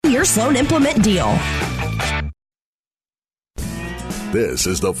2-year Sloan Implement deal. This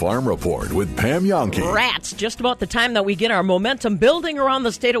is the Farm Report with Pam Yonke. Rats, just about the time that we get our momentum building around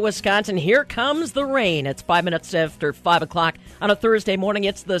the state of Wisconsin. Here comes the rain. It's 5 minutes after 5 o'clock on a Thursday morning.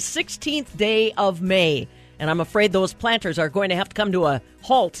 It's the 16th day of May, and I'm afraid those planters are going to have to come to a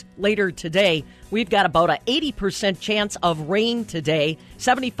halt later today. We've got about an 80% chance of rain today.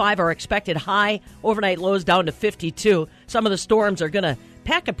 75 are expected high. Overnight lows down to 52. Some of the storms are going to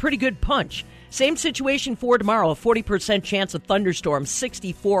pack a pretty good punch. Same situation for tomorrow, a 40% chance of thunderstorms,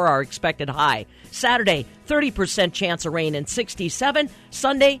 64 are expected high. Saturday, 30% chance of rain and 67.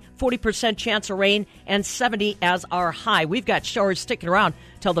 Sunday, 40% chance of rain and 70 as our high. We've got showers sticking around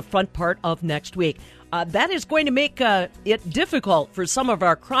till the front part of next week. That is going to make it difficult for some of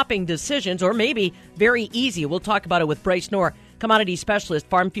our cropping decisions, or maybe very easy. We'll talk about it with Bryce Knorr, commodity specialist,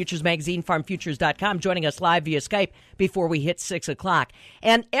 Farm Futures Magazine, farmfutures.com, joining us live via Skype before we hit 6 o'clock.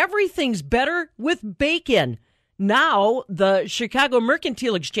 And everything's better with bacon. Now, the Chicago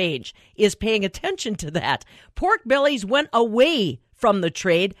Mercantile Exchange is paying attention to that. Pork bellies went away from the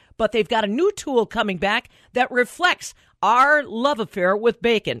trade, but they've got a new tool coming back that reflects our love affair with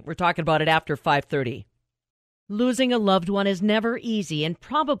bacon. We're talking about it after 5:30. Losing a loved one is never easy, and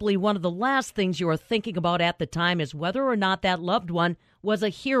probably one of the last things you are thinking about at the time is whether or not that loved one was a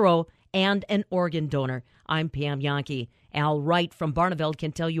hero and an organ donor. I'm Pam Yonke. Al Wright from Barneveld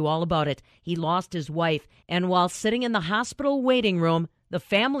can tell you all about it. He lost his wife, and while sitting in the hospital waiting room, the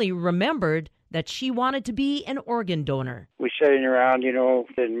family remembered that she wanted to be an organ donor. We sitting around,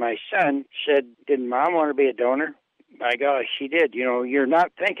 and my son said, "Didn't Mom want to be a donor?" My gosh, she did. You're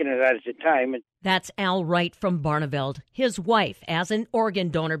not thinking of that at the time. That's Al Wright from Barneveld. His wife, as an organ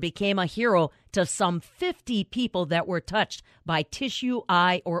donor, became a hero to some 50 people that were touched by tissue,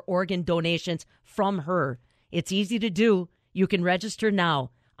 eye, or organ donations from her. It's easy to do. You can register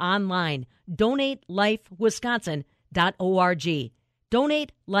now online. DonateLifeWisconsin.org.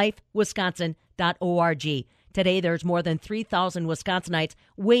 DonateLifeWisconsin.org. Today, there's more than 3,000 Wisconsinites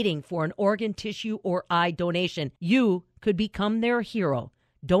waiting for an organ, tissue, or eye donation. You could become their hero.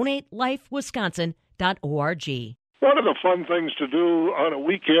 DonateLifeWisconsin.org. One of the fun things to do on a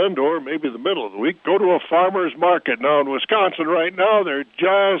weekend or maybe the middle of the week, go to a farmer's market. Now, in Wisconsin right now, they're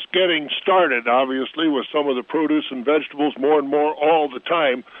just getting started, obviously, with some of the produce and vegetables more and more all the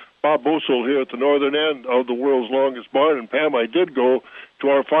time. Bob Bosel here at the northern end of the world's longest barn. And, Pam, I did go to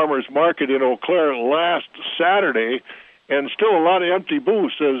our farmer's market in Eau Claire last Saturday, and still a lot of empty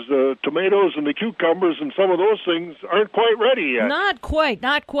booths as the tomatoes and the cucumbers and some of those things aren't quite ready yet. Not quite.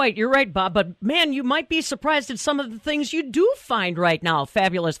 You're right, Bob. But, man, you might be surprised at some of the things you do find right now.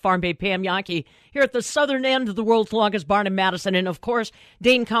 Fabulous Farm Babe Pam Yonke here at the southern end of the world's longest barn in Madison. And, of course,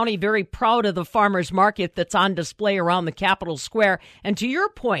 Dane County very proud of the farmer's market that's on display around the Capitol Square. And to your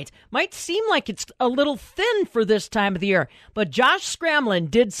point, might seem like it's a little thin for this time of the year. But Josh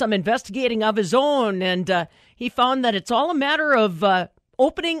Scramlin did some investigating of his own, and he found that it's all a matter of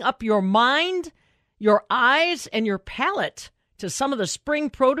opening up your mind, your eyes, and your palate to some of the spring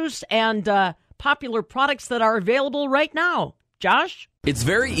produce and popular products that are available right now. Josh? It's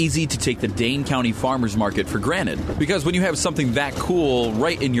very easy to take the Dane County Farmers Market for granted, because when you have something that cool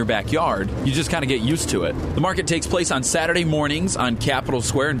right in your backyard, you just kind of get used to it. The market takes place on Saturday mornings on Capitol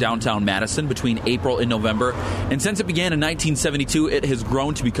Square in downtown Madison between April and November, and since it began in 1972, it has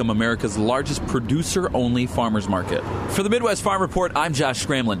grown to become America's largest producer-only farmers market. For the Midwest Farm Report, I'm Josh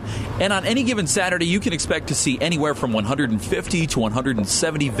Scramlin, and on any given Saturday, you can expect to see anywhere from 150 to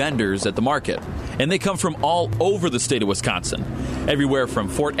 170 vendors at the market, and they come from all over the state of Wisconsin. Everywhere from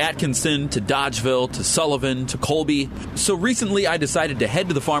Fort Atkinson to Dodgeville to Sullivan to Colby. So recently I decided to head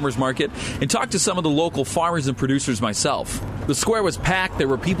to the farmers market and talk to some of the local farmers and producers myself. The square was packed, there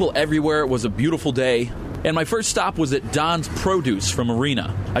were people everywhere, it was a beautiful day. And my first stop was at Don's Produce from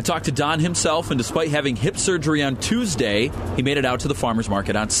Arena. I talked to Don himself, and despite having hip surgery on Tuesday, he made it out to the farmer's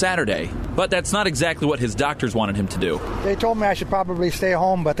market on Saturday. But that's not exactly what his doctors wanted him to do. They told me I should probably stay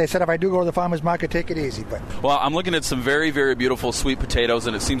home, but they said if I do go to the farmer's market, take it easy. Well, I'm looking at some very, very beautiful sweet potatoes,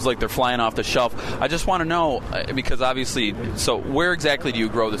 and it seems like they're flying off the shelf. I just want to know, because obviously, so where exactly do you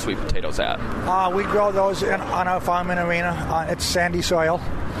grow the sweet potatoes at? We grow those on our farm in Arena. It's sandy soil.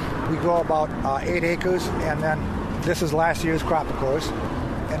 We grow about 8 acres, and then this is last year's crop, of course.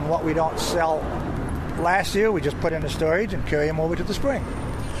 And what we don't sell last year, we just put into storage and carry them over to the spring.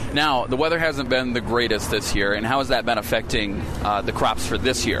 Now, the weather hasn't been the greatest this year, and how has that been affecting the crops for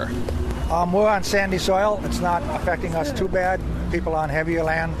this year? We're on sandy soil. It's not affecting us too bad. People on heavier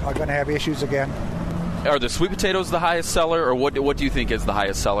land are going to have issues again. Are the sweet potatoes the highest seller, or what do you think is the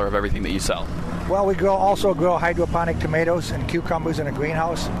highest seller of everything that you sell? Well, we also grow hydroponic tomatoes and cucumbers in a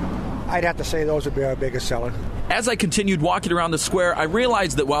greenhouse. I'd have to say those would be our biggest seller. As I continued walking around the square, I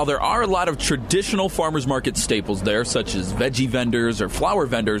realized that while there are a lot of traditional farmers market staples there, such as veggie vendors or flower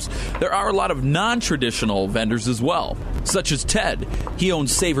vendors, there are a lot of non-traditional vendors as well, such as Ted. He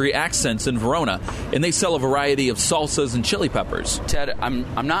owns Savory Accents in Verona, and they sell a variety of salsas and chili peppers. Ted,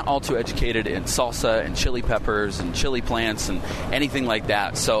 I'm not all too educated in salsa and chili peppers and chili plants and anything like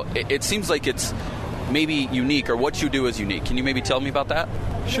that, so it seems like it's maybe unique, or what you do is unique. Can you maybe tell me about that?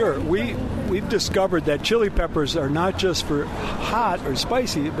 Sure. We've discovered that chili peppers are not just for hot or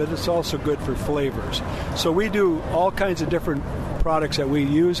spicy, but it's also good for flavors. So we do all kinds of different products that we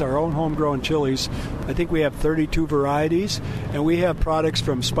use, our own homegrown chilies. I think we have 32 varieties, and we have products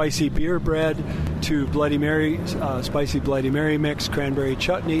from spicy beer bread to Bloody Mary, spicy Bloody Mary mix, cranberry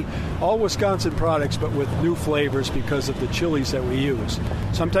chutney, all Wisconsin products, but with new flavors because of the chilies that we use.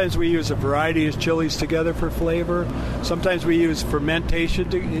 Sometimes we use a variety of chilies together for flavor. Sometimes we use fermentation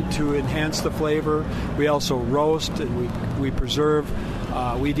to enhance the flavor. We also roast and we preserve.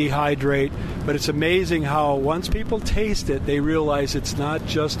 We dehydrate, but it's amazing how once people taste it, they realize it's not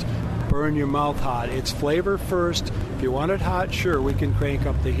just burn your mouth hot. It's flavor first. If you want it hot, sure, we can crank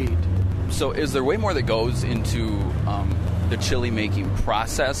up the heat. So is there way more that goes into the chili making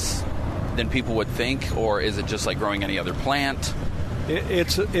process than people would think, or is it just like growing any other plant?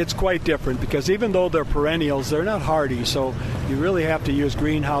 It's quite different, because even though they're perennials, they're not hardy, so you really have to use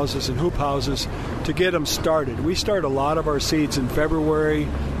greenhouses and hoop houses to get them started. We start a lot of our seeds in February,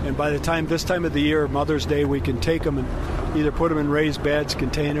 and by the time this time of the year, Mother's Day, we can take them and either put them in raised beds,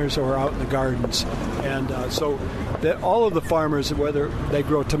 containers, or out in the gardens. And so that all of the farmers, whether they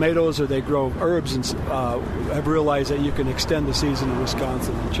grow tomatoes or they grow herbs, have realized that you can extend the season in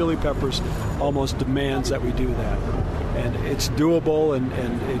Wisconsin. And chili peppers almost demands that we do that. And it's doable,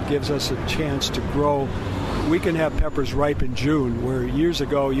 and it gives us a chance to grow. We can have peppers ripe in June, where years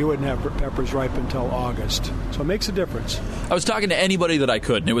ago you wouldn't have peppers ripe until August. So it makes a difference. I was talking to anybody that I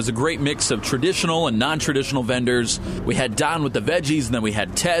could, and it was a great mix of traditional and non-traditional vendors. We had Don with the veggies, and then we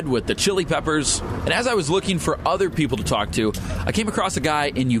had Ted with the chili peppers. And as I was looking for other people to talk to, I came across a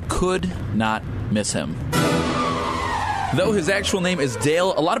guy, and you could not miss him. Though his actual name is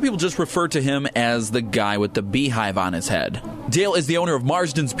Dale, a lot of people just refer to him as the guy with the beehive on his head. Dale is the owner of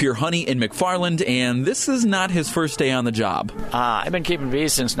Marsden's Pure Honey in McFarland, and this is not his first day on the job. I've been keeping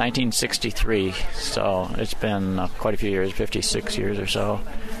bees since 1963, so it's been quite a few years, 56 years or so.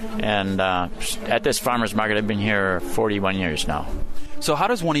 And at this farmer's market, I've been here 41 years now. So how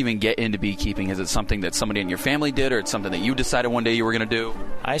does one even get into beekeeping? Is it something that somebody in your family did, or it's something that you decided one day you were going to do?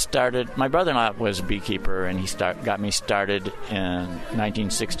 My brother-in-law was a beekeeper, and he got me started in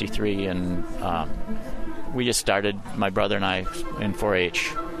 1963, and we just started, my brother and I, in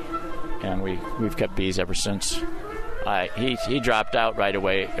 4-H, and we've kept bees ever since. He dropped out right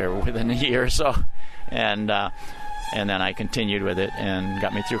away, or within a year or so, and then I continued with it and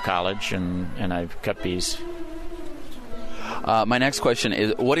got me through college, and I've kept bees. My next question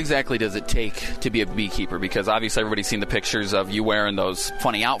is, what exactly does it take to be a beekeeper? Because obviously everybody's seen the pictures of you wearing those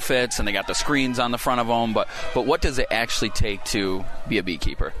funny outfits, and they got the screens on the front of them, but what does it actually take to be a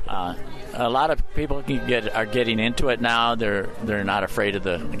beekeeper? A lot of people are getting into it now. They're not afraid of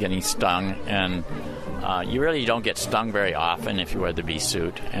getting stung, and you really don't get stung very often if you wear the bee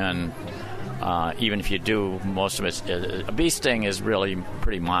suit. And even if you do, most of it, a bee sting is really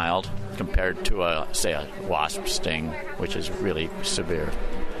pretty mild compared to, say, a wasp sting, which is really severe.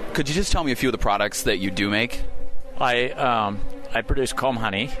 Could you just tell me a few of the products that you do make? I produce comb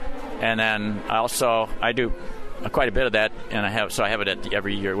honey, and then I do quite a bit of that, and I have it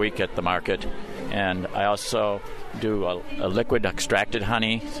every week at the market. And I also do a liquid extracted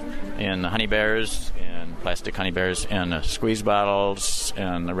honey in honey bears and plastic honey bears and squeeze bottles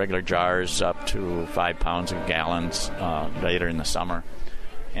and the regular jars up to 5 pounds of gallons later in the summer.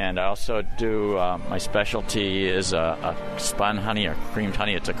 And I also do, my specialty is a spun honey or creamed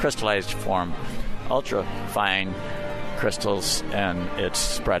honey. It's a crystallized form, ultra fine crystals, and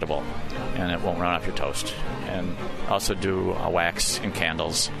it's spreadable, and it won't run off your toast. And also do wax and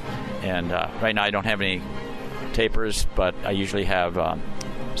candles. And right now I don't have any tapers, but I usually have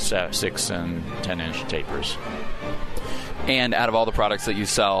 6 and 10-inch tapers. And out of all the products that you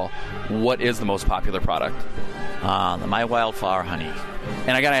sell, what is the most popular product? My wildflower honey.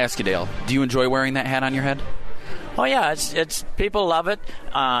 And I got to ask you, Dale, do you enjoy wearing that hat on your head? Oh yeah, it's people love it.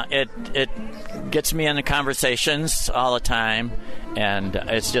 It gets me into conversations all the time, and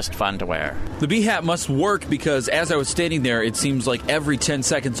it's just fun to wear. The bee hat must work because as I was standing there, it seems like every 10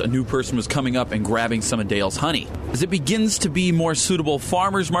 seconds a new person was coming up and grabbing some of Dale's honey. As it begins to be more suitable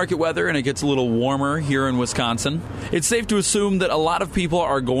farmers market weather and it gets a little warmer here in Wisconsin, it's safe to assume that a lot of people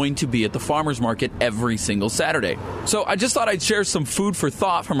are going to be at the farmers market every single Saturday. So I just thought I'd share some food for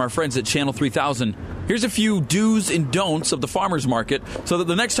thought from our friends at Channel 3000. Here's a few do's and don'ts of the farmers market so that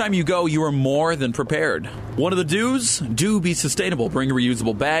the next time you go, you are more than prepared. One of the do's, do be sustainable. Bring a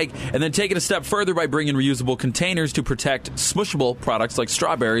reusable bag, and then take it a step further by bringing reusable containers to protect smushable products like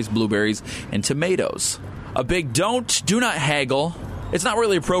strawberries, blueberries, and tomatoes. A big don't, do not haggle. It's not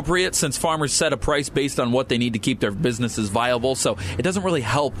really appropriate since farmers set a price based on what they need to keep their businesses viable, so it doesn't really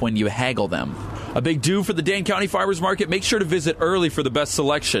help when you haggle them. A big do for the Dane County Farmers Market, make sure to visit early for the best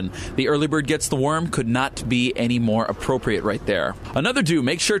selection. The early bird gets the worm could not be any more appropriate right there. Another do,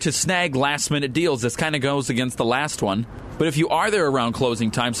 make sure to snag last-minute deals. This kind of goes against the last one. But if you are there around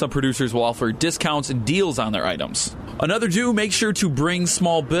closing time, some producers will offer discounts and deals on their items. Another do, make sure to bring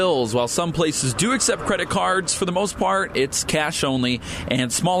small bills. While some places do accept credit cards, for the most part, it's cash only,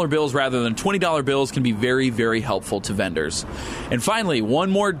 and smaller bills rather than $20 bills can be very, very helpful to vendors. And finally,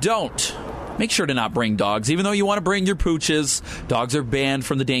 one more don't. Make sure to not bring dogs. Even though you want to bring your pooches, dogs are banned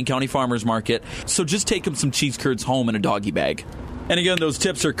from the Dane County Farmers Market, so just take them some cheese curds home in a doggy bag. And again, those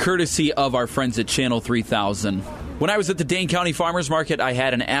tips are courtesy of our friends at Channel 3000. When I was at the Dane County Farmers Market, I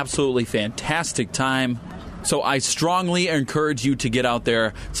had an absolutely fantastic time. So I strongly encourage you to get out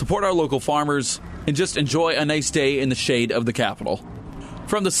there, support our local farmers, and just enjoy a nice day in the shade of the Capitol.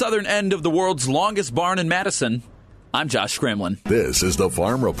 From the southern end of the world's longest barn in Madison, I'm Josh Scramlin. This is the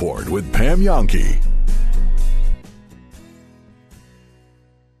Farm Report with Pam Yonke.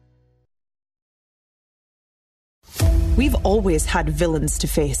 We've always had villains to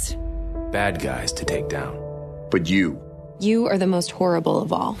face. Bad guys to take down. But you are the most horrible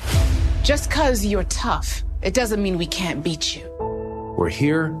of all. Just because you're tough, it doesn't mean we can't beat you. We're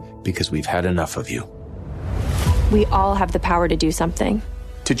here because we've had enough of you. We all have the power to do something.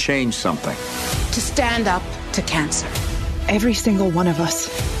 To change something. To stand up to cancer. Every single one of us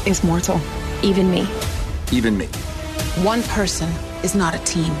is mortal. Even me. Even me. One person is not a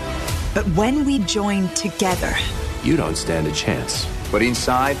team. But when we join together, you don't stand a chance. But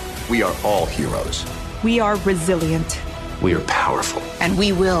inside, we are all heroes. We are resilient. We are powerful. And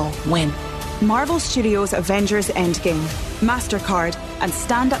we will win. Marvel Studios' Avengers Endgame, MasterCard, and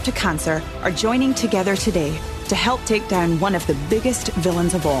Stand Up to Cancer are joining together today to help take down one of the biggest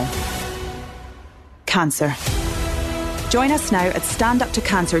villains of all. Cancer. Join us now at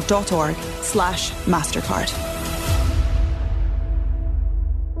standuptocancer.org/MasterCard.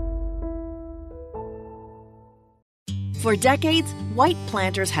 For decades, white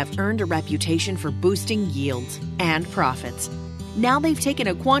planters have earned a reputation for boosting yields and profits. Now they've taken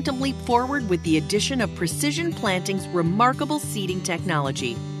a quantum leap forward with the addition of Precision Planting's remarkable seeding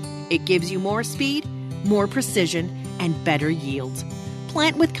technology. It gives you more speed, more precision, and better yields.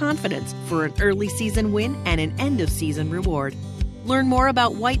 Plant with confidence for an early season win and an end of season reward. Learn more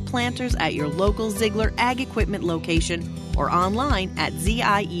about white planters at your local Ziegler Ag Equipment location or online at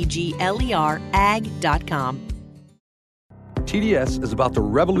zieglerag.com. TDS is about to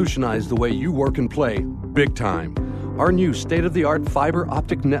revolutionize the way you work and play, big time. Our new state-of-the-art fiber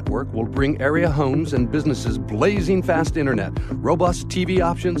optic network will bring area homes and businesses blazing fast internet, robust TV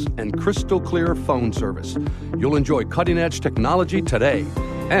options, and crystal clear phone service. You'll enjoy cutting-edge technology today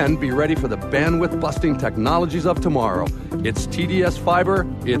and be ready for the bandwidth-busting technologies of tomorrow. It's TDS Fiber.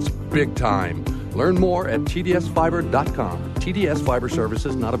 It's big time. Learn more at tdsfiber.com. TDS Fiber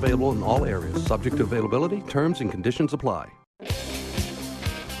services not available in all areas. Subject to availability, terms, and conditions apply.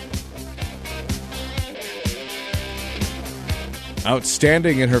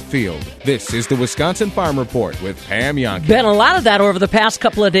 Outstanding in her field. This is the Wisconsin Farm Report with Pam Yonke. Been a lot of that over the past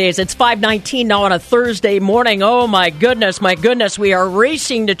couple of days. It's 5:19 now on a Thursday morning. Oh, my goodness. We are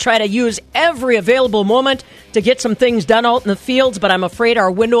racing to try to use every available moment to get some things done out in the fields, but I'm afraid our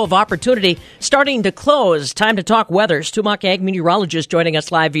window of opportunity starting to close. Time to talk weather. Stu Muck, ag meteorologist, joining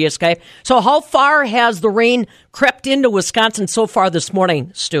us live via Skype. So how far has the rain crept into Wisconsin so far this morning,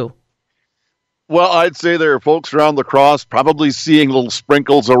 Stu? Well, I'd say there are folks around La Crosse probably seeing little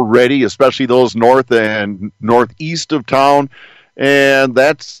sprinkles already, especially those north and northeast of town. And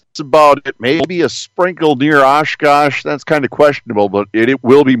that's about it. Maybe a sprinkle near Oshkosh. That's kind of questionable, but it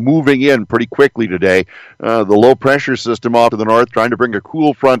will be moving in pretty quickly today. The low-pressure system off to the north trying to bring a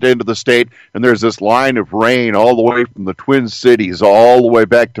cool front into the state, and there's this line of rain all the way from the Twin Cities, all the way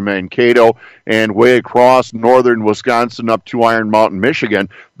back to Mankato, and way across northern Wisconsin up to Iron Mountain, Michigan.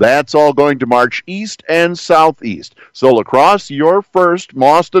 That's all going to march east and southeast. So La Crosse, you're first.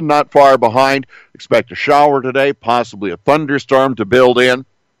 Mauston not far behind. Expect a shower today, possibly a thunderstorm to build in.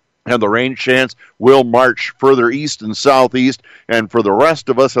 And the rain chance will march further east and southeast. And for the rest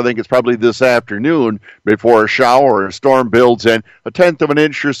of us, I think it's probably this afternoon before a shower or a storm builds in. 1/10 of an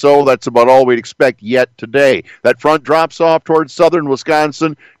inch or so, that's about all we'd expect yet today. That front drops off towards southern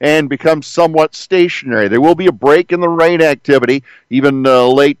Wisconsin and becomes somewhat stationary. There will be a break in the rain activity, even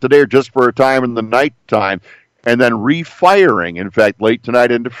late today or just for a time in the nighttime. And then refiring, in fact, late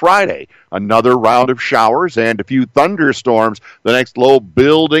tonight into Friday. Another round of showers and a few thunderstorms. The next low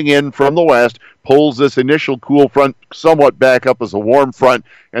building in from the west pulls this initial cool front somewhat back up as a warm front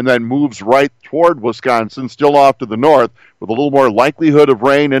and then moves right toward Wisconsin, still off to the north, with a little more likelihood of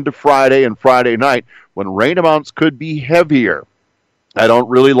rain into Friday and Friday night when rain amounts could be heavier. I don't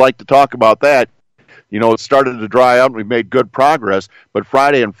really like to talk about that. You know, it started to dry out and we've made good progress, but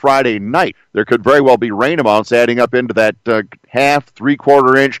Friday and Friday night, there could very well be rain amounts adding up into that half,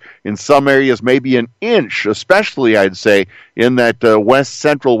 3/4 inch, in some areas maybe an inch, especially, I'd say, in that west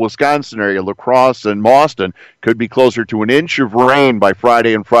central Wisconsin area, La Crosse and Mauston, could be closer to an inch of rain by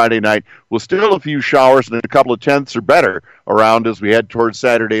Friday and Friday night, with still a few showers and a couple of tenths or better around as we head towards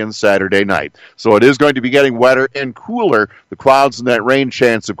Saturday and Saturday night. So it is going to be getting wetter and cooler. The clouds and that rain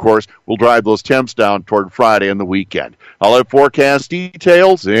chance, of course, will drive those temps down toward Friday and the weekend. I'll have forecast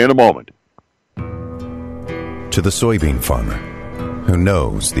details in a moment. To the soybean farmer who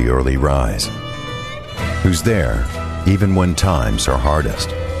knows the early rise, who's there even when times are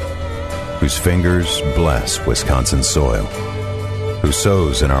hardest, whose fingers bless Wisconsin soil, who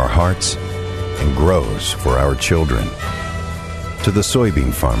sows in our hearts and grows for our children. To the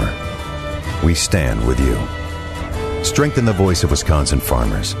soybean farmer, we stand with you. Strengthen the voice of Wisconsin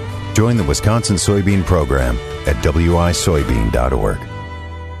farmers. Join the Wisconsin Soybean Program at wisoybean.org.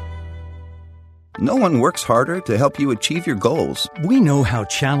 No one works harder to help you achieve your goals. We know how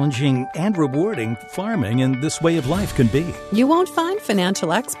challenging and rewarding farming and this way of life can be. You won't find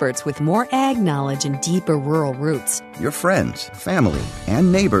financial experts with more ag knowledge and deeper rural roots. Your friends, family,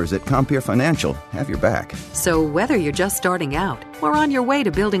 and neighbors at Compeer Financial have your back. So whether you're just starting out or on your way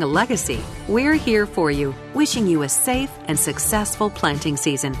to building a legacy, we're here for you, wishing you a safe and successful planting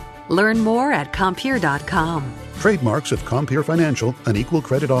season. Learn more at Compeer.com. Trademarks of Compeer Financial, an equal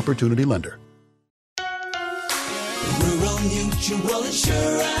credit opportunity lender. Rural Mutual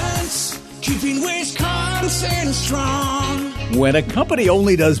Insurance, keeping Wisconsin strong. When a company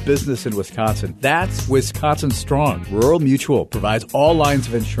only does business in Wisconsin, that's Wisconsin Strong. Rural Mutual provides all lines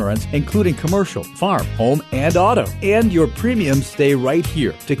of insurance, including commercial, farm, home, and auto. And your premiums stay right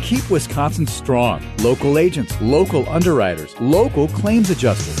here to keep Wisconsin strong. Local agents, local underwriters, local claims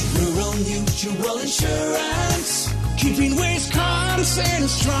adjusters. Rural Mutual Insurance, keeping Wisconsin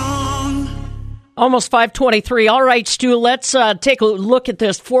strong. Almost 5:23. All right, Stu, let's take a look at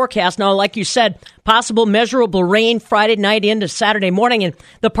this forecast. Now, like you said, possible measurable rain Friday night into Saturday morning. And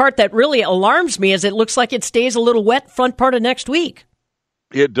the part that really alarms me is it looks like it stays a little wet front part of next week.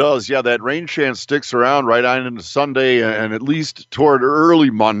 It does, yeah. That rain chance sticks around right on into Sunday and at least toward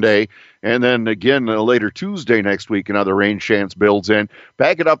early Monday. And then again, later Tuesday next week, another rain chance builds in.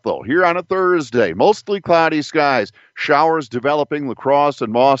 Back it up, though, here on a Thursday. Mostly cloudy skies. Showers developing La Crosse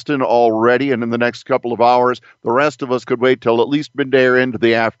and Mauston already, and in the next couple of hours, the rest of us could wait till at least midday or into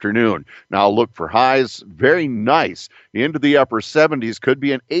the afternoon. Now look for highs, very nice, into the upper 70s. Could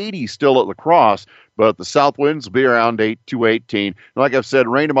be an 80 still at La Crosse, but the south winds will be around 8 to 18. And like I've said,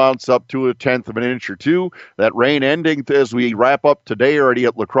 rain amounts up to a 1/10 of an inch or two. That rain ending as we wrap up today already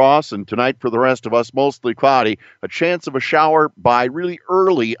at La Crosse, and tonight for the rest of us, mostly cloudy. A chance of a shower by really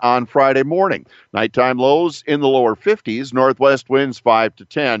early on Friday morning. Nighttime lows in the lower 50s, northwest winds 5 to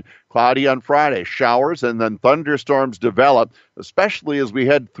 10. Cloudy on Friday, showers and then thunderstorms develop, especially as we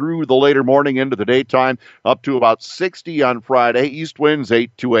head through the later morning into the daytime, up to about 60 on Friday. East winds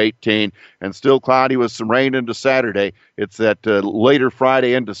 8 to 18, and still cloudy with some rain into Saturday. It's that later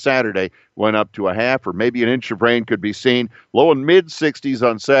Friday into Saturday when up to a half or maybe an inch of rain could be seen. Low and mid 60s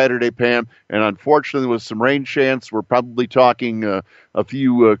on Saturday, Pam, and unfortunately with some rain chance, we're probably talking a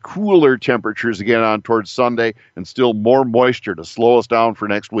few cooler temperatures again on towards Sunday, and still more moisture to slow us down for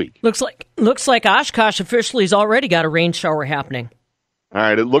next week. Looks like Oshkosh officially has already got a rain shower happening. All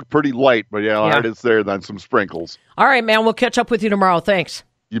right, it looked pretty light, but yeah, all right, it's there, then some sprinkles. All right, man, we'll catch up with you tomorrow. Thanks.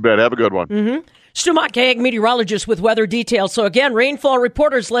 You bet. Have a good one. Mm-hmm. Stu Mockag, meteorologist with weather details. So again, rainfall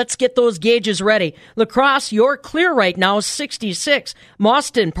reporters, let's get those gauges ready. La Crosse, you're clear right now, 66.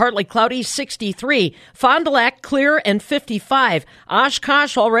 Mauston, partly cloudy, 63. Fond du Lac, clear and 55.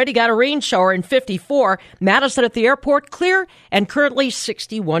 Oshkosh already got a rain shower in 54. Madison at the airport, clear and currently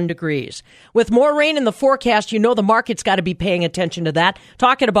 61 degrees. With more rain in the forecast, you know the market's got to be paying attention to that.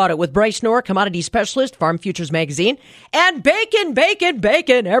 Talking about it with Bryce Knorr, commodity specialist, Farm Futures Magazine. And bacon, bacon,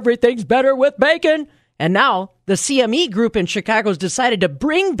 bacon. Everything's better with bacon. And now the CME Group in Chicago's decided to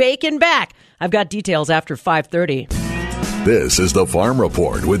bring bacon back. I've got details after 5:30. This is the Farm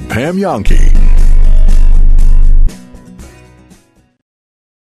Report with Pam Jahnke.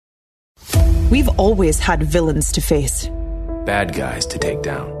 We've always had villains to face. Bad guys to take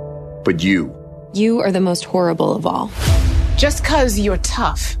down. But you are the most horrible of all. Just because you're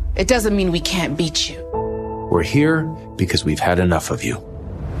tough, it doesn't mean we can't beat you. We're here because we've had enough of you.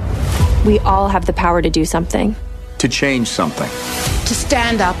 We all have the power to do something. to change something. To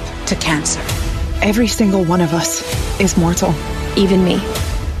stand up to cancer. Every single one of us is mortal. Even me.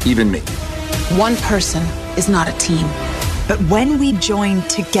 Even me. One person is not a team. But when we join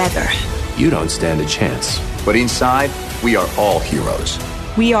together, you don't stand a chance. But inside, we are all heroes.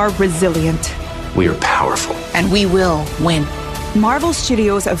 We are resilient. We are powerful. And we will win. Marvel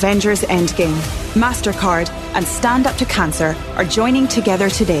Studios' Avengers Endgame, MasterCard, and Stand Up to Cancer are joining together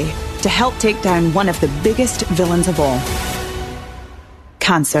today to help take down one of the biggest villains of all,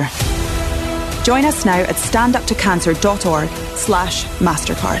 cancer. Join us now at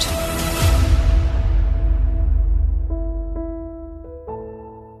standuptocancer.org/MasterCard.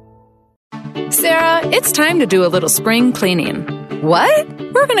 Sarah, it's time to do a little spring cleaning. What?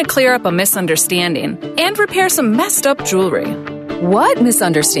 We're going to clear up a misunderstanding and repair some messed up jewelry. What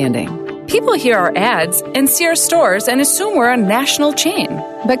misunderstanding? People hear our ads and see our stores and assume we're a national chain.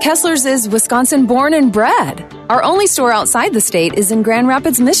 But Kessler's is Wisconsin born and bred. Our only store outside the state is in Grand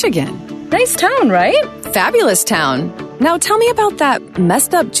Rapids, Michigan. Nice town, right? Fabulous town. Now tell me about that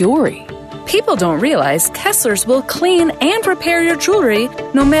messed up jewelry. People don't realize Kessler's will clean and repair your jewelry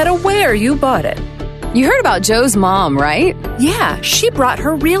no matter where you bought it. You heard about Joe's mom, right? Yeah, she brought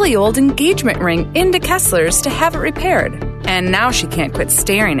her really old engagement ring into Kessler's to have it repaired. And now she can't quit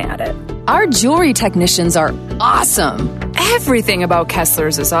staring at it. Our jewelry technicians are awesome. Everything about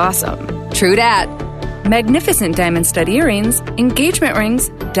Kessler's is awesome. True dat. Magnificent diamond stud earrings, engagement rings,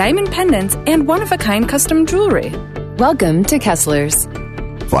 diamond pendants, and one-of-a-kind custom jewelry. Welcome to Kessler's.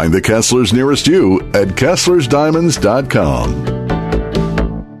 Find the Kesslers nearest you at KesslersDiamonds.com.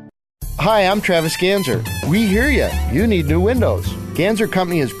 Hi, I'm Travis Ganser. We hear you. You need new windows. Ganser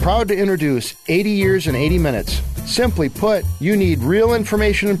Company is proud to introduce 80 Years in 80 Minutes. Simply put, you need real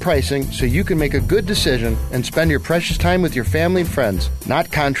information and pricing so you can make a good decision and spend your precious time with your family and friends,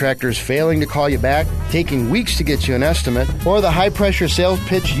 not contractors failing to call you back, taking weeks to get you an estimate, or the high-pressure sales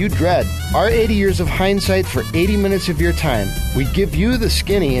pitch you dread. Our 80 years of hindsight for 80 minutes of your time. We give you the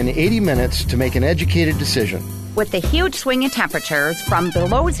skinny in 80 minutes to make an educated decision. With the huge swing in temperatures from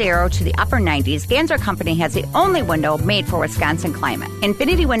below zero to the upper 90s, Ganser Company has the only window made for Wisconsin climate.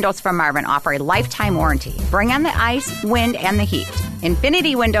 Infinity Windows from Marvin offer a lifetime warranty. Bring on the ice, wind, and the heat.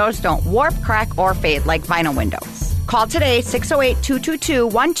 Infinity Windows don't warp, crack, or fade like vinyl windows. Call today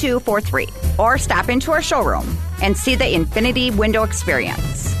 608-222-1243 or stop into our showroom and see the Infinity Window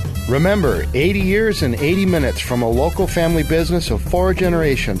experience. Remember, 80 years and 80 minutes from a local family business of 4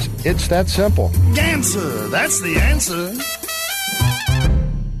 generations. It's that simple. Ganser, that's the answer.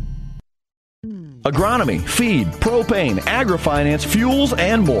 Agronomy, feed, propane, agri-finance, fuels,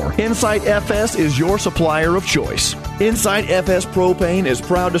 and more. Insight FS is your supplier of choice. Insight FS Propane is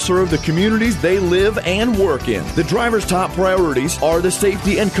proud to serve the communities they live and work in. The driver's top priorities are the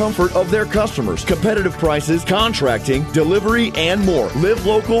safety and comfort of their customers, competitive prices, contracting, delivery, and more. Live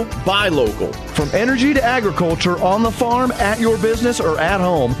local, buy local. From energy to agriculture, on the farm, at your business, or at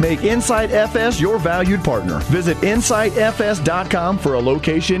home, make Insight FS your valued partner. Visit InsightFS.com for a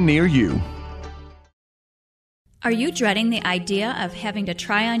location near you. Are you dreading the idea of having to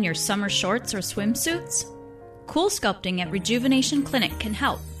try on your summer shorts or swimsuits? Cool Sculpting at Rejuvenation Clinic can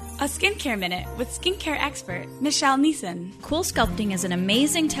help. A skincare minute with skincare expert Michelle Neeson. Cool Sculpting is an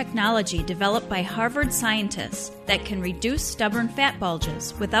amazing technology developed by Harvard scientists that can reduce stubborn fat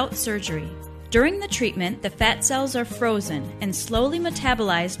bulges without surgery. During the treatment, the fat cells are frozen and slowly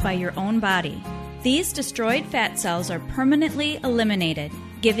metabolized by your own body. These destroyed fat cells are permanently eliminated,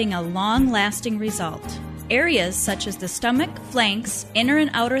 giving a long-lasting result. Areas such as the stomach, flanks, inner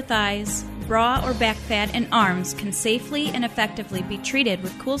and outer thighs, bra or back fat, and arms can safely and effectively be treated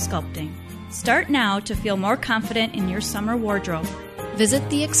with Cool Sculpting. Start now to feel more confident in your summer wardrobe. Visit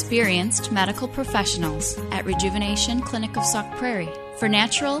the experienced medical professionals at Rejuvenation Clinic of Sauk Prairie for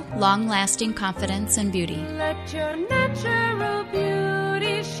natural, long-lasting confidence and beauty. Let your natural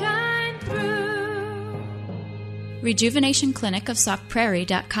beauty shine through.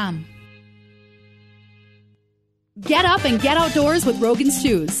 RejuvenationClinicofSaukPrairie.com. Get up and get outdoors with Rogan's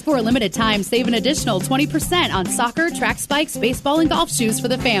Shoes. For a limited time, save an additional 20% on soccer, track spikes, baseball, and golf shoes for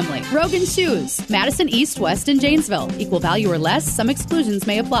the family. Rogan's Shoes, Madison East, West, and Janesville. Equal value or less, some exclusions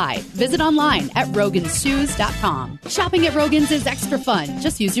may apply. Visit online at rogansshoes.com. Shopping at Rogan's is extra fun.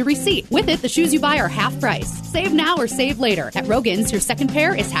 Just use your receipt. With it, the shoes you buy are half price. Save now or save later. At Rogan's, your second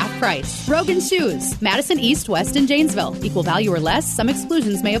pair is half price. Rogan's Shoes, Madison East, West, and Janesville. Equal value or less, some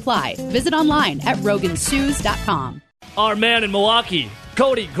exclusions may apply. Visit online at rogansshoes.com. Our man in Milwaukee,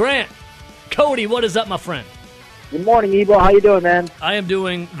 Cody Grant. Cody, what is up, my friend? Good morning, Evo. How you doing, man? I am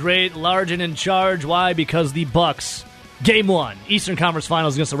doing great, large and in charge. Why? Because the Bucks, Game 1, Eastern Conference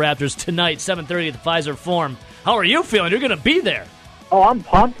Finals against the Raptors tonight, 7:30 at the Pfizer Forum. How are you feeling? You're going to be there. Oh, I'm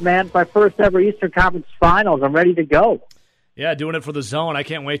pumped, man. It's my first ever Eastern Conference Finals. I'm ready to go. Yeah, doing it for the Zone. I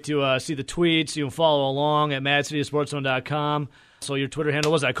can't wait to see the tweets. You can follow along at MadCitySportsZone.com. So your Twitter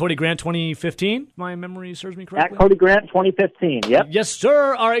handle was at Cody Grant 2015, if my memory serves me correctly? At Cody Grant 2015, yep. Yes,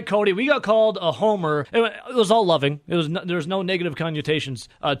 sir. All right, Cody, we got called a homer. It was all loving. There was no negative connotations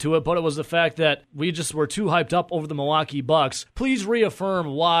to it, but it was the fact that we just were too hyped up over the Milwaukee Bucks. Please reaffirm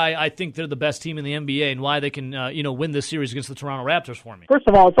why I think they're the best team in the NBA and why they can win this series against the Toronto Raptors for me. First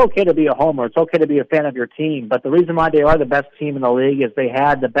of all, it's okay to be a homer. It's okay to be a fan of your team, but the reason why they are the best team in the league is they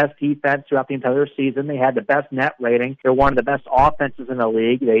had the best defense throughout the entire season. They had the best net rating. They're one of the best offenses in the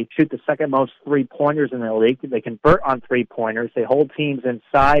league. They shoot the second most three-pointers in the league. They convert on three-pointers. They hold teams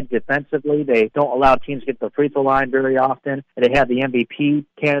inside defensively. They don't allow teams to get to the free throw line very often. And they have the MVP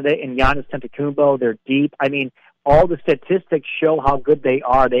candidate in Giannis Antetokounmpo. They're deep. I mean, all the statistics show how good they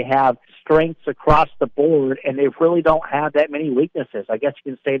are. They have strengths across the board, and they really don't have that many weaknesses. I guess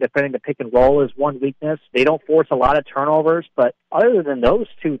you can say defending the pick and roll is one weakness. They don't force a lot of turnovers, but other than those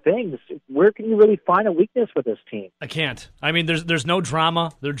two things, where can you really find a weakness with this team? I can't. I mean, there's no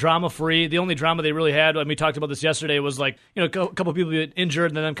drama. They're drama-free. The only drama they really had, we talked about this yesterday, was a couple of people get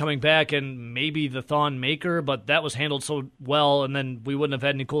injured and then them coming back, and maybe the Thon Maker, but that was handled so well, and then we wouldn't have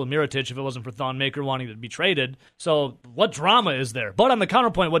had Nikola Mirotic if it wasn't for Thon Maker wanting to be traded. So what drama is there? But on the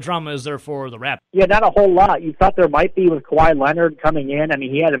counterpoint, what drama is there for the Raptors? Yeah, not a whole lot. You thought there might be with Kawhi Leonard coming in. I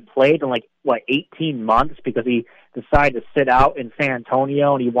mean, he hadn't played in 18 months because he decided to sit out in San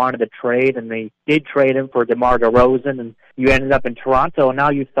Antonio and he wanted to trade, and they did trade him for DeMar DeRozan, and you ended up in Toronto, and now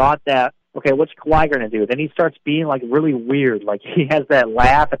you thought that, okay, what's Kawhi going to do? Then he starts being really weird. He has that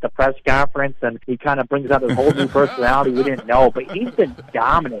laugh at the press conference, and he kind of brings out this whole new personality we didn't know. But he's been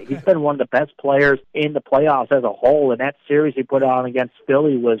dominant. He's been one of the best players in the playoffs as a whole. And that series he put on against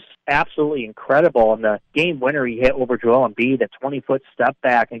Philly was absolutely incredible. And the game winner he hit over Joel Embiid, a 20-foot step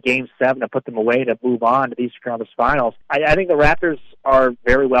back in Game 7 to put them away to move on to the Eastern Conference Finals. I think the Raptors are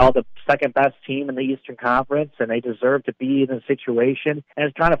very well the second-best team in the Eastern Conference, and they deserve to be in the situation. And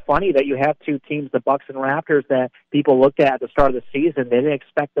it's kind of funny that you have two teams, the Bucks and Raptors, that people looked at the start of the season. They didn't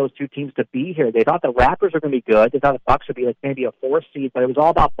expect those two teams to be here. They thought the Raptors were going to be good. They thought the Bucks would be maybe a 4th seed, but it was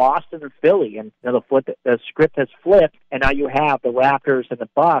all about Boston and Philly. And the script has flipped, and now you have the Raptors and the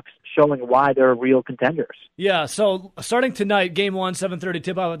Bucks showing why they're real contenders. Yeah, so starting tonight, Game 1, 7:30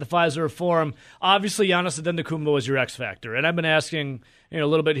 tip-off at the Pfizer Forum. Obviously, Giannis Antetokounmpo is your X factor, and I've been asking a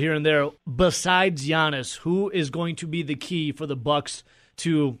little bit here and there. Besides Giannis, who is going to be the key for the Bucks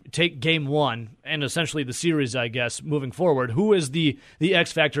to take Game 1 and essentially the series, I guess, moving forward? Who is the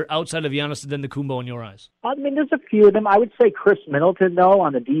X factor outside of Giannis Antetokounmpo in your eyes? I mean, there's a few of them. I would say Chris Middleton, though,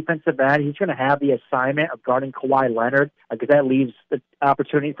 on the defensive end. He's going to have the assignment of guarding Kawhi Leonard, because that leaves the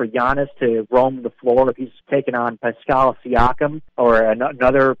opportunity for Giannis to roam the floor if he's taking on Pascal Siakam or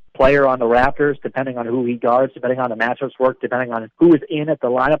another player on the Raptors, depending on who he guards, depending on the matchups work, depending on who is in at the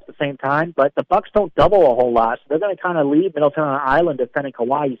lineup at the same time. But the Bucks don't double a whole lot, so they're going to kind of leave Middleton on an island defending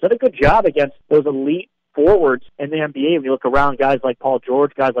Kawhi. He's done a good job against those elite forwards in the NBA. When you look around, guys like Paul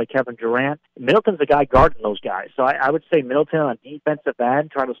George, guys like Kevin Durant, Middleton's the guy guarding those guys. So I would say Middleton on defensive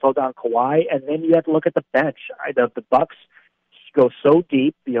end, trying to slow down Kawhi, and then you have to look at the bench. The Bucks go so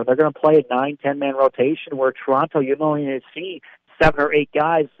deep. They're going to play a 9, 10-man rotation, where Toronto, you only see 7 or 8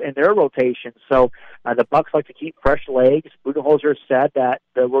 guys in their rotation. So the Bucks like to keep fresh legs. Budenholzer said that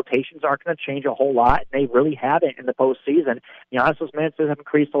the rotations aren't going to change a whole lot, and they really haven't in the postseason. Giannis's minutes have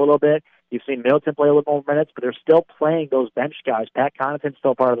increased a little bit. You've seen Middleton play a little more minutes, but they're still playing those bench guys. Pat Connaughton's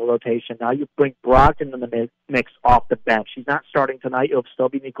still part of the rotation. Now you bring Brogdon in the mix off the bench. He's not starting tonight. It'll still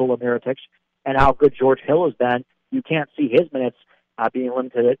be Nikola Mirotic. And how good George Hill has been, you can't see his minutes being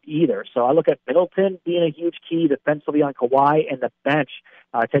limited either. So I look at Middleton being a huge key defensively on Kawhi, and the bench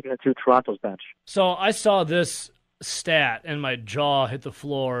taking it to Toronto's bench. So I saw this stat and my jaw hit the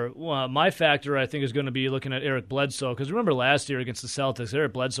floor. My factor, I think, is going to be looking at Eric Bledsoe, because remember last year against the Celtics,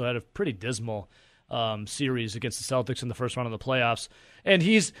 Eric Bledsoe had a pretty dismal series against the Celtics in the first round of the playoffs. And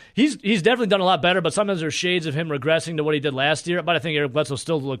he's definitely done a lot better, but sometimes there's shades of him regressing to what he did last year. But I think Eric Bledsoe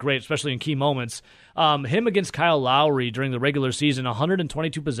still looked great, especially in key moments. Him against Kyle Lowry during the regular season,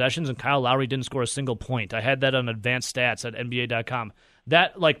 122 possessions, and Kyle Lowry didn't score a single point. I had that on advanced stats at NBA.com.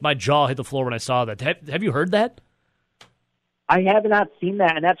 That, like, my jaw hit the floor when I saw that. Have you heard that? I have not seen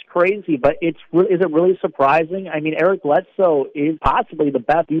that, and that's crazy, but is it really surprising? I mean, Eric Bledsoe is possibly the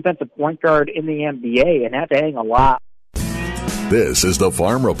best defensive point guard in the NBA, and that's saying a lot. This is the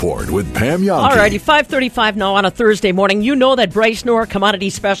Farm Report with Pam Yonke. All righty, 5:35 now on a Thursday morning. You know that Bryce Knorr, commodity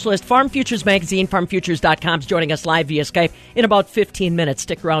specialist, Farm Futures Magazine, farmfutures.com, is joining us live via Skype in about 15 minutes.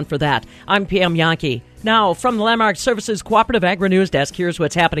 Stick around for that. I'm Pam Yonke. Now, from the Landmark Services Cooperative Agri-News Desk, here's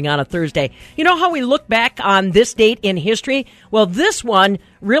what's happening on a Thursday. You know how we look back on this date in history? Well, this one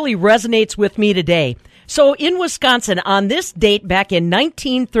really resonates with me today. So in Wisconsin, on this date back in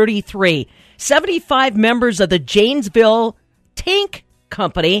 1933, 75 members of the Janesville Tank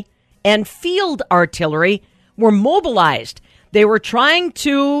Company and Field Artillery were mobilized. They were trying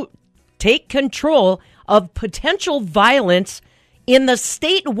to take control of potential violence in the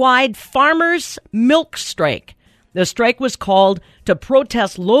statewide farmers' milk strike. The strike was called to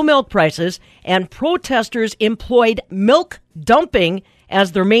protest low milk prices, and protesters employed milk dumping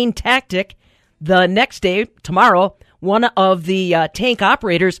as their main tactic. The next day, tomorrow, one of the tank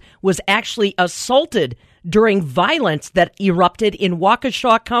operators was actually assaulted during violence that erupted in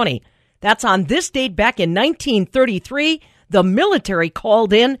Waukesha County. That's on this date back in 1933. The military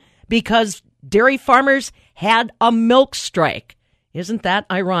called in because dairy farmers had a milk strike. Isn't that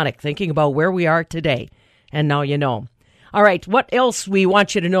ironic, thinking about where we are today? And now you know. All right, what else we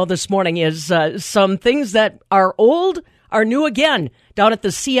want you to know this morning is some things that are old are new again down at the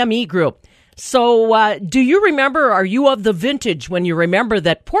CME Group. So do you remember, are you of the vintage when you remember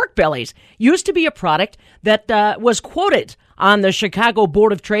that pork bellies used to be a product that was quoted on the Chicago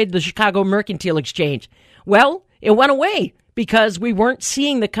Board of Trade, the Chicago Mercantile Exchange? Well, it went away because we weren't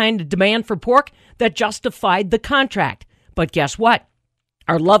seeing the kind of demand for pork that justified the contract. But guess what?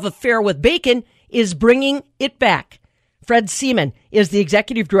 Our love affair with bacon is bringing it back. Fred Seaman is the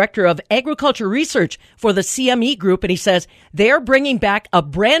executive director of agriculture research for the CME Group, and he says they're bringing back a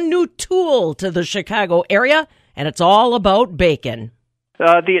brand new tool to the Chicago area, and it's all about bacon.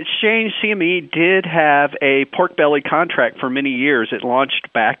 The exchange, CME, did have a pork belly contract for many years. It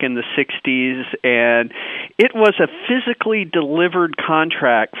launched back in the 60s, and it was a physically delivered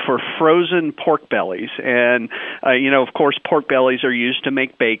contract for frozen pork bellies. And, of course, pork bellies are used to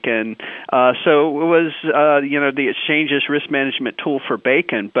make bacon. So it was, the exchange's risk management tool for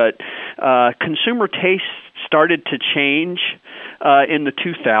bacon. But consumer tastes started to change in the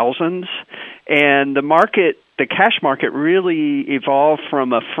 2000s, and the cash market really evolved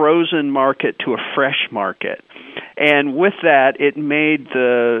from a frozen market to a fresh market. And with that, it made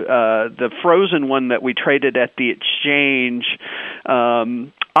the frozen one that we traded at the exchange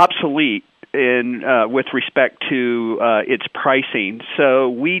obsolete with respect to its pricing. So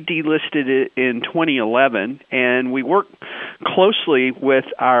we delisted it in 2011, and we worked closely with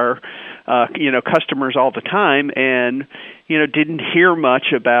our customers all the time, and didn't hear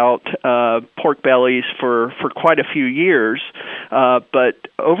much about pork bellies for quite a few years. But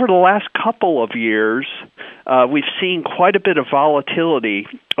over the last couple of years, we've seen quite a bit of volatility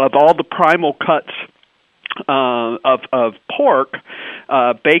of all the primal cuts of pork.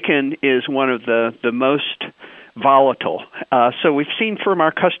 Bacon is one of the most volatile. So we've seen from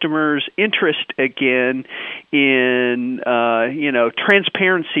our customers interest again in,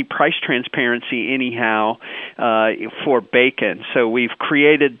 transparency, price transparency anyhow, for bacon. So we've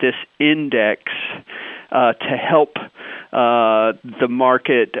created this index to help the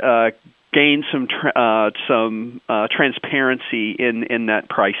market gain some transparency in that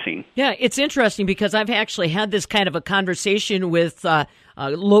pricing. Yeah, it's interesting because I've actually had this kind of a conversation with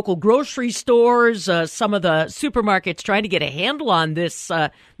local grocery stores, some of the supermarkets trying to get a handle on this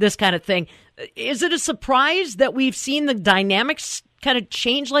kind of thing. Is it a surprise that we've seen the dynamics kind of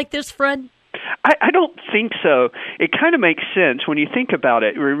change like this, Fred? I don't think so. It kind of makes sense when you think about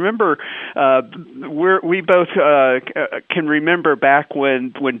it. Remember, we both can remember back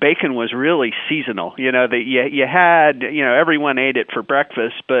when bacon was really seasonal. That you had, everyone ate it for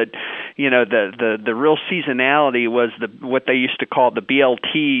breakfast, but the real seasonality was what they used to call the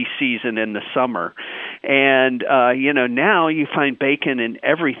BLT season in the summer. And, now you find bacon in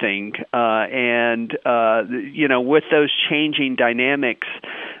everything. With those changing dynamics,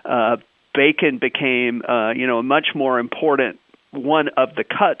 bacon became, a much more important one of the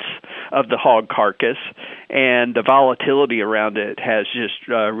cuts of the hog carcass, and the volatility around it has just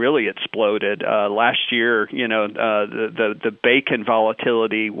really exploded. Last year, the bacon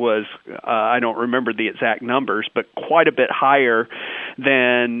volatility was, I don't remember the exact numbers, but quite a bit higher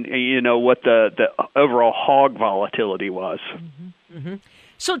than, what the overall hog volatility was. Mm-hmm. Mm-hmm.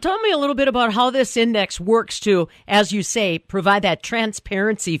 So tell me a little bit about how this index works to, as you say, provide that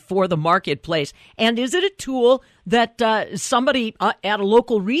transparency for the marketplace. And is it a tool that somebody at a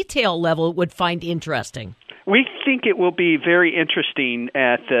local retail level would find interesting? We think it will be very interesting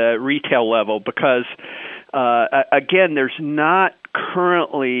at the retail level because, again, there's not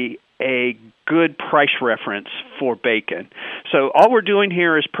currently a good price reference for bacon. So all we're doing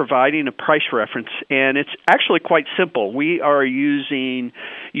here is providing a price reference, and it's actually quite simple. We are using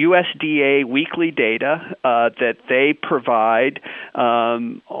USDA weekly data that they provide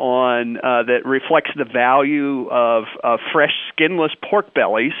that reflects the value of fresh skinless pork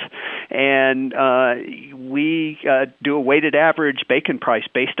bellies, and we do a weighted average bacon price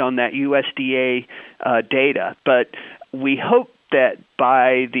based on that USDA data. But we hope that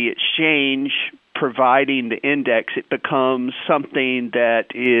by the exchange providing the index, it becomes something that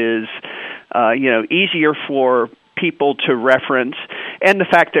is, easier for people to reference, and the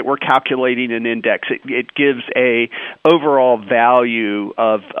fact that we're calculating an index, it gives a overall value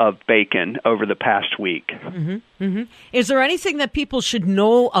of bacon over the past week. Mm-hmm. Mm-hmm. Is there anything that people should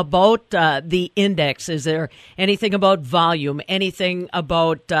know about the index? Is there anything about volume, anything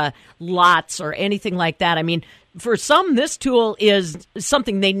about lots, or anything like that? I mean, for some, this tool is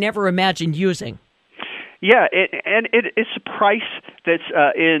something they never imagined using. Yeah, it's a price that's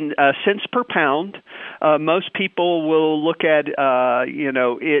in cents per pound. Most people will look at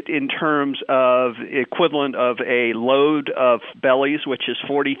it in terms of equivalent of a load of bellies, which is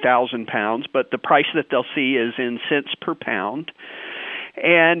 40,000 pounds, but the price that they'll see is in cents per pound.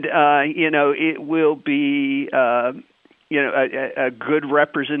 And it will be a good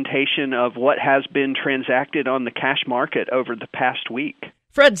representation of what has been transacted on the cash market over the past week.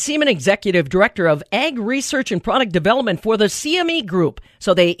 Fred Seaman, Executive Director of Ag Research and Product Development for the CME Group.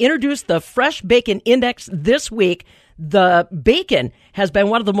 So they introduced the Fresh Bacon Index this week. The bacon has been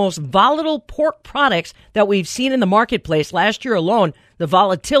one of the most volatile pork products that we've seen in the marketplace. Last year alone, the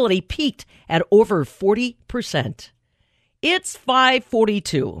volatility peaked at over 40%. It's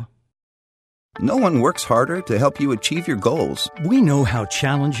 5:42. No one works harder to help you achieve your goals. We know how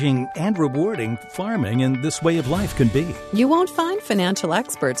challenging and rewarding farming and this way of life can be. You won't find financial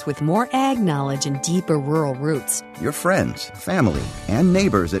experts with more ag knowledge and deeper rural roots. Your friends, family, and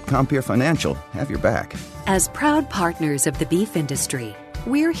neighbors at Compeer Financial have your back. As proud partners of the beef industry,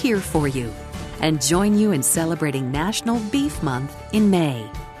 we're here for you and join you in celebrating National Beef Month in May.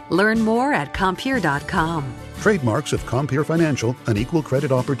 Learn more at Compeer.com. Trademarks of Compeer Financial, an equal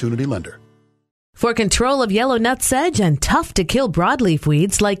credit opportunity lender. For control of yellow nutsedge and tough-to-kill broadleaf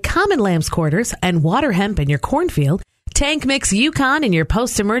weeds like common lamb's quarters and water hemp in your cornfield, Tank Mix Yukon in your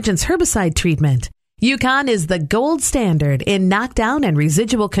post-emergence herbicide treatment. Yukon is the gold standard in knockdown and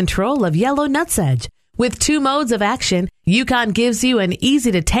residual control of yellow nutsedge. With 2 modes of action, Yukon gives you an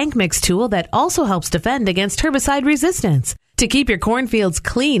easy-to-tank mix tool that also helps defend against herbicide resistance. To keep your cornfields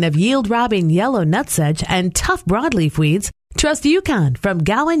clean of yield-robbing yellow nutsedge and tough broadleaf weeds, trust Yukon from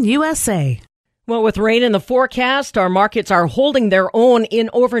Gowan, USA. Well, with rain in the forecast, our markets are holding their own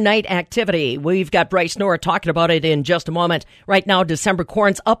in overnight activity. We've got Bryce Nora talking about it in just a moment. Right now, December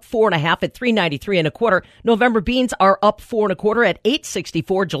corn's up 4.5 at $3.93 1/4. November beans are up 4 1/4 at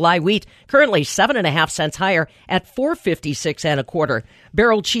 $8.64. July wheat currently 7.5 cents higher at $4.56 1/4.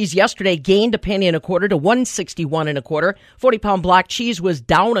 Barrel cheese yesterday gained a penny and a quarter to $1.61 1/4. 40-pound block cheese was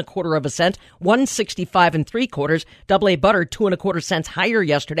down 1/4 cent, $1.65 3/4. Double A butter 2 1/4 cents higher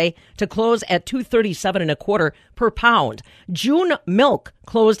yesterday to close at $2.37 1/4 per pound. June milk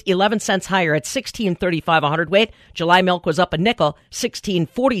closed 11 cents higher at $16.35 a hundredweight. July milk was up a nickel,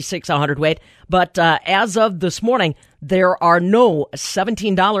 $16.46 a hundredweight. But as of this morning, there are no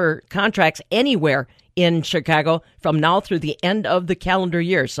 $17 contracts anywhere in Chicago from now through the end of the calendar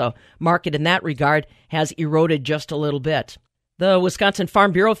year. So market in that regard has eroded just a little bit. The Wisconsin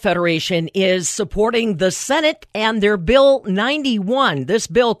Farm Bureau Federation is supporting the Senate and their Bill 91. This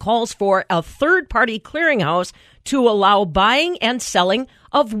bill calls for a third-party clearinghouse to allow buying and selling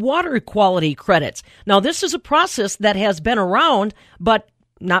of water quality credits. Now, this is a process that has been around, but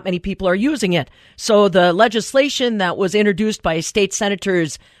not many people are using it. So the legislation that was introduced by State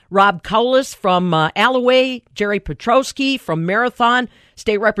Senators Rob Cowlis from Alloway, Jerry Petrowski from Marathon,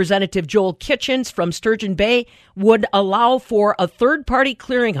 State Representative Joel Kitchens from Sturgeon Bay would allow for a third-party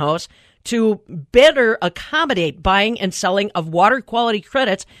clearinghouse to better accommodate buying and selling of water quality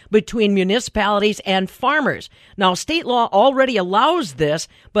credits between municipalities and farmers. Now, state law already allows this,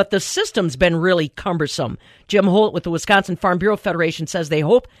 but the system's been really cumbersome. Jim Holt with the Wisconsin Farm Bureau Federation says they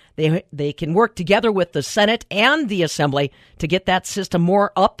hope they can work together with the Senate and the Assembly to get that system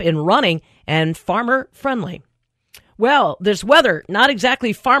more up and running and farmer-friendly. Well, this weather, not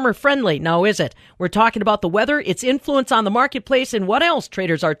exactly farmer-friendly now, is it? We're talking about the weather, its influence on the marketplace, and what else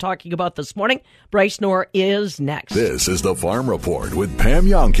traders are talking about this morning. Bryce Knorr is next. This is the Farm Report with Pam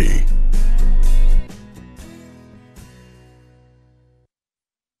Yonke.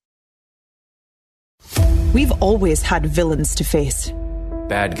 We've always had villains to face.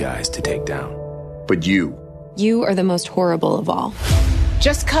 Bad guys to take down. But you are the most horrible of all.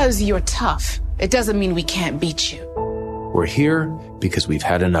 Just 'cause you're tough, it doesn't mean we can't beat you. We're here because we've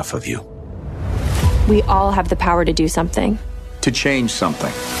had enough of you. We all have the power to do something. To change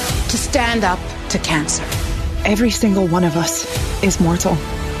something. To stand up to cancer. Every single one of us is mortal.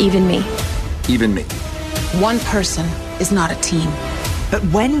 Even me. Even me. One person is not a team. But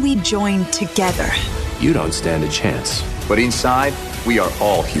when we join together, you don't stand a chance. But inside, we are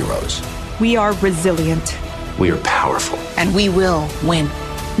all heroes. We are resilient. We are powerful. And we will win.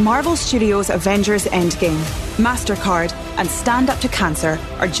 Marvel Studios' Avengers Endgame, MasterCard, and Stand Up to Cancer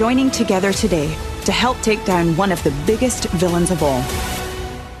are joining together today to help take down one of the biggest villains of all.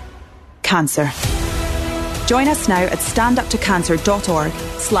 Cancer. Join us now at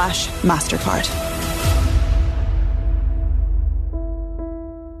standuptocancer.org/MasterCard.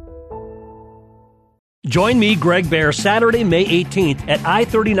 Join me, Greg Bear, Saturday, May 18th at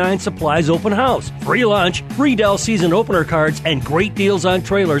I-39 Supplies Open House. Free lunch, free Dell season opener cards, and great deals on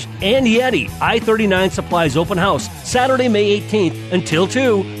trailers and Yeti. I-39 Supplies Open House, Saturday, May 18th until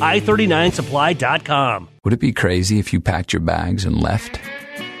 2, i39supply.com. Would it be crazy if you packed your bags and left?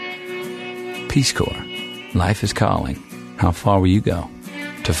 Peace Corps. Life is calling. How far will you go?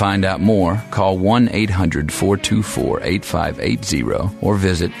 To find out more, call 1-800-424-8580 or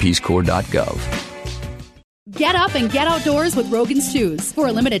visit peacecorps.gov. Get up and get outdoors with Rogan's Shoes. For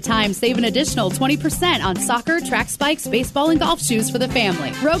a limited time, save an additional 20% on soccer, track spikes, baseball, and golf shoes for the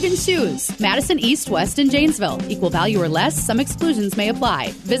family. Rogan's Shoes, Madison East, West, and Janesville. Equal value or less, some exclusions may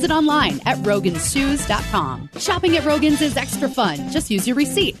apply. Visit online at rogansshoes.com. Shopping at Rogan's is extra fun. Just use your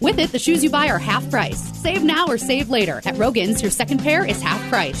receipt. With it, the shoes you buy are half price. Save now or save later. At Rogan's, your second pair is half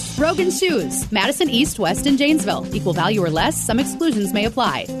price. Rogan's Shoes, Madison East, West, and Janesville. Equal value or less, some exclusions may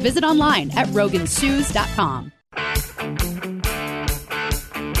apply. Visit online at rogansshoes.com.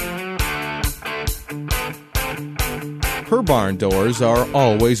 Her barn doors are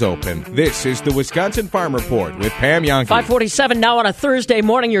always open. This is the Wisconsin Farm Report with Pam Yonke. 5:47 now on a Thursday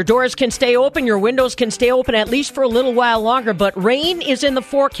morning. Your doors can stay open, your windows can stay open at least for a little while longer, but rain is in the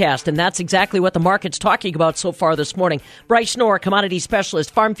forecast, and that's exactly what the market's talking about so far this morning. Bryce Knorr, commodity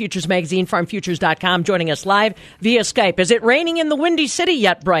specialist, Farm Futures Magazine, farmfutures.com, joining us live via Skype. Is it raining in the Windy City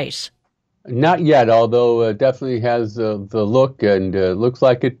yet, Bryce? Not yet, although definitely has the look, and looks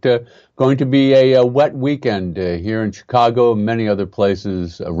like it going to be a wet weekend here in Chicago and many other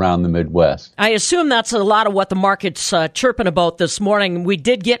places around the Midwest. I assume that's a lot of what the market's chirping about this morning. We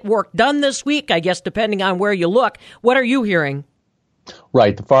did get work done this week, I guess, depending on where you look. What are you hearing?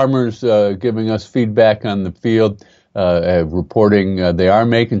 Right. The farmers giving us feedback on the field. Reporting they are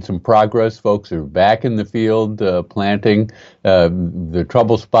making some progress. Folks are back in the field planting. The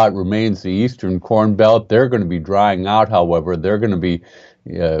trouble spot remains the eastern Corn Belt. They're going to be drying out, however. They're going to be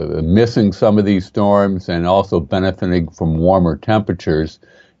missing some of these storms and also benefiting from warmer temperatures.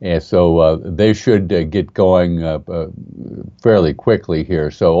 And so they should get going fairly quickly here.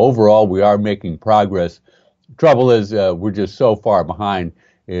 So overall, we are making progress. Trouble is we're just so far behind.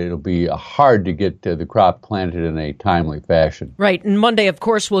 It'll be hard to get the crop planted in a timely fashion. Right. And Monday, of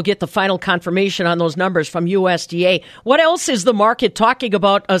course, we'll get the final confirmation on those numbers from USDA. What else is the market talking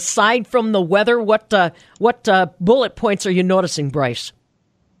about aside from the weather? What bullet points are you noticing, Bryce?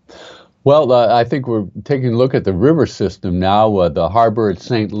 Well, I think we're taking a look at the river system now. The harbor at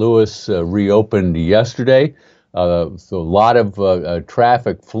St. Louis reopened yesterday. So a lot of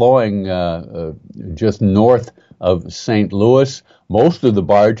traffic flowing just north of St. Louis. Most of the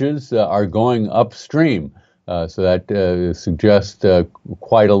barges are going upstream, so that suggests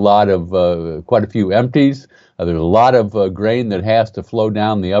quite a few empties. There's a lot of grain that has to flow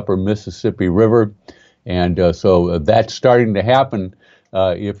down the upper Mississippi River, and so that's starting to happen.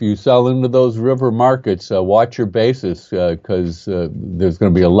 If you sell into those river markets, watch your basis because there's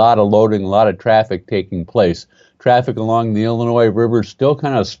going to be a lot of loading, a lot of traffic taking place. Traffic along the Illinois River is still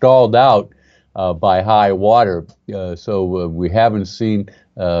kind of stalled out by high water, so we haven't seen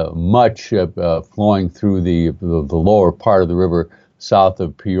much flowing through the lower part of the river south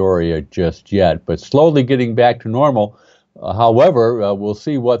of Peoria just yet, but slowly getting back to normal. However, we'll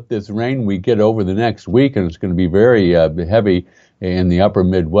see what this rain we get over the next week, and it's going to be very heavy in the upper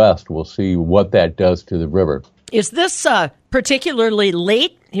Midwest. We'll see what that does to the river. Is this particularly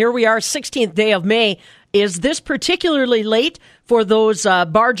late? Here we are, 16th day of May. Is this particularly late for those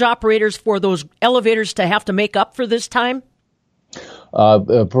barge operators, for those elevators to have to make up for this time?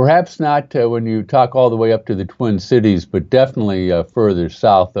 Perhaps not when you talk all the way up to the Twin Cities, but definitely further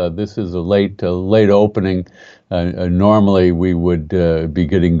south. This is a late opening. Normally, we would be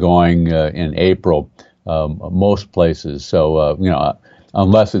getting going in April, most places. So,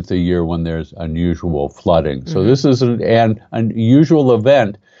 unless it's a year when there's unusual flooding. So this is an unusual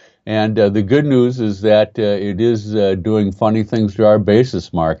event. And the good news is that it is doing funny things to our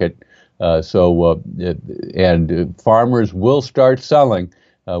basis market. And farmers will start selling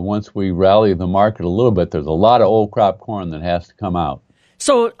once we rally the market a little bit. There's a lot of old crop corn that has to come out.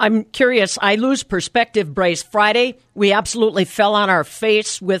 So I'm curious, I lose perspective, Bryce. Friday, we absolutely fell on our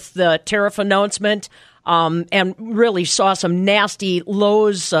face with the tariff announcement and really saw some nasty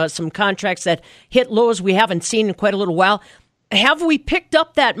lows, some contracts that hit lows we haven't seen in quite a little while. Have we picked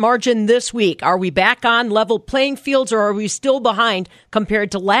up that margin this week? Are we back on level playing fields, or are we still behind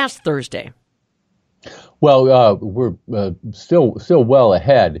compared to last Thursday? Well, we're still well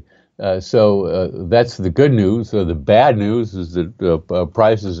ahead. So that's the good news. The bad news is that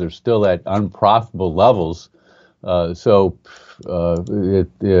prices are still at unprofitable levels. It's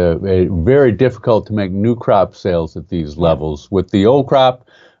very difficult to make new crop sales at these levels. With the old crop,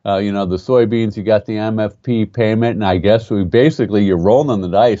 the soybeans, you got the MFP payment, and I guess you're rolling the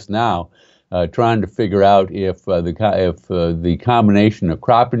dice now, trying to figure out if the combination of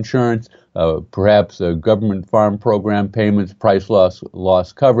crop insurance, perhaps government farm program payments, price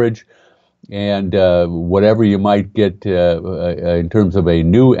loss coverage, and whatever you might get in terms of a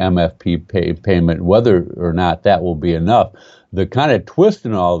new MFP payment, whether or not that will be enough. The kind of twist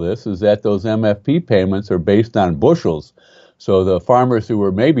in all this is that those MFP payments are based on bushels. So the farmers who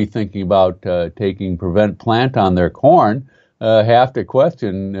were maybe thinking about taking prevent plant on their corn have to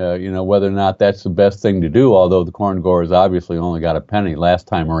question, whether or not that's the best thing to do, although the corn growers obviously only got a penny last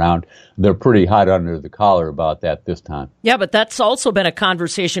time around. They're pretty hot under the collar about that this time. Yeah, but that's also been a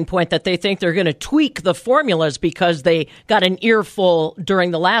conversation point that they think they're going to tweak the formulas because they got an earful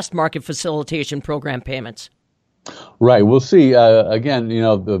during the last market facilitation program payments. Right. We'll see. Again,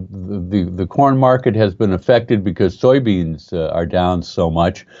 the corn market has been affected because soybeans are down so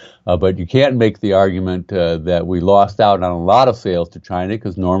much. But you can't make the argument that we lost out on a lot of sales to China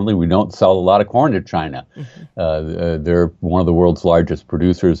because normally we don't sell a lot of corn to China. They're one of the world's largest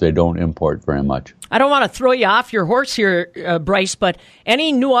producers. They don't import very much. I don't want to throw you off your horse here, Bryce, but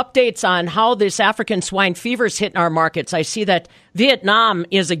any new updates on how this African swine fever is hitting our markets? I see that Vietnam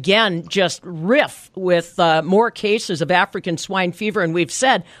is again just rife with more cases of African swine fever. And we've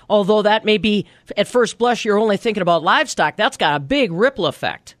said, although that may be at first blush, you're only thinking about livestock, that's got a big ripple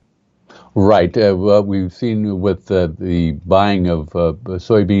effect. Right. What we've seen with the buying of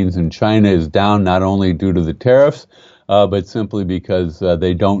soybeans in China is down not only due to the tariffs, but simply because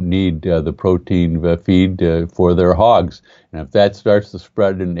they don't need the protein feed for their hogs. And if that starts to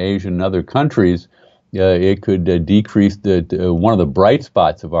spread in Asia and other countries, it could decrease one of the bright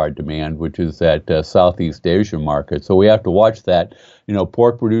spots of our demand, which is that Southeast Asia market. So we have to watch that.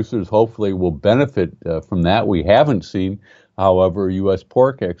 Pork producers hopefully will benefit from that. We haven't seen, however, U.S.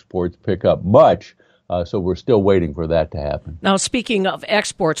 pork exports pick up much, so we're still waiting for that to happen. Now, speaking of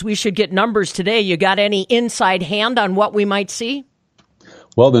exports, we should get numbers today. You got any inside hand on what we might see?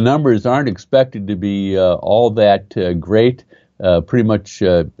 Well, the numbers aren't expected to be all that great. Pretty much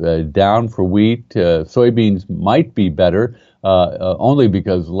down for wheat. Soybeans might be better, only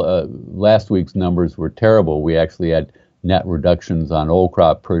because last week's numbers were terrible. We actually had net reductions on old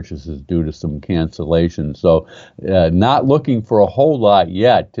crop purchases due to some cancellations. So not looking for a whole lot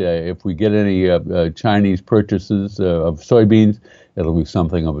yet. If we get any Chinese purchases of soybeans, it'll be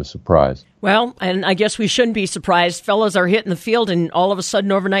something of a surprise. Well, and I guess we shouldn't be surprised. Fellows are hitting the field, and all of a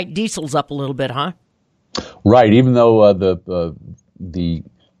sudden overnight diesel's up a little bit, huh? Right. Even though the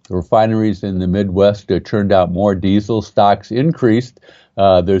refineries in the Midwest churned out more diesel, stocks increased,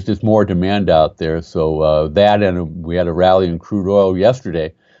 there's just more demand out there. So that, and we had a rally in crude oil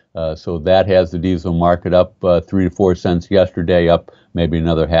yesterday. So that has the diesel market up 3 to 4 cents yesterday, up maybe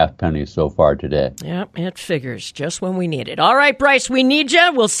another half penny so far today. Yep, it figures just when we need it. All right, Bryce, we need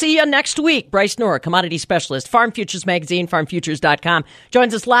you. We'll see you next week. Bryce Nora, commodity specialist, Farm Futures Magazine, farmfutures.com.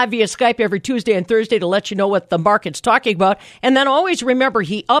 Joins us live via Skype every Tuesday and Thursday to let you know what the market's talking about. And then always remember,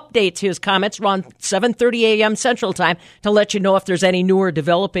 he updates his comments around 7:30 a.m. Central Time to let you know if there's any newer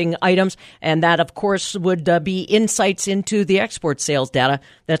developing items. And that, of course, would be insights into the export sales data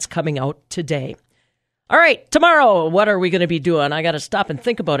that's coming out today. All right, tomorrow, what are we going to be doing? I got to stop and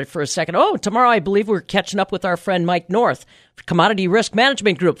think about it for a second. Oh, tomorrow I believe we're catching up with our friend Mike North, Commodity Risk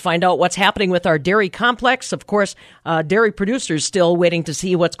Management Group, find out what's happening with our dairy complex. Of course, dairy producers still waiting to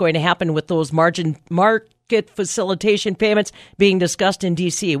see what's going to happen with those market facilitation payments being discussed in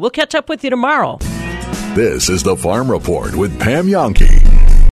D.C. We'll catch up with you tomorrow. This is the Farm Report with Pam Jahnke.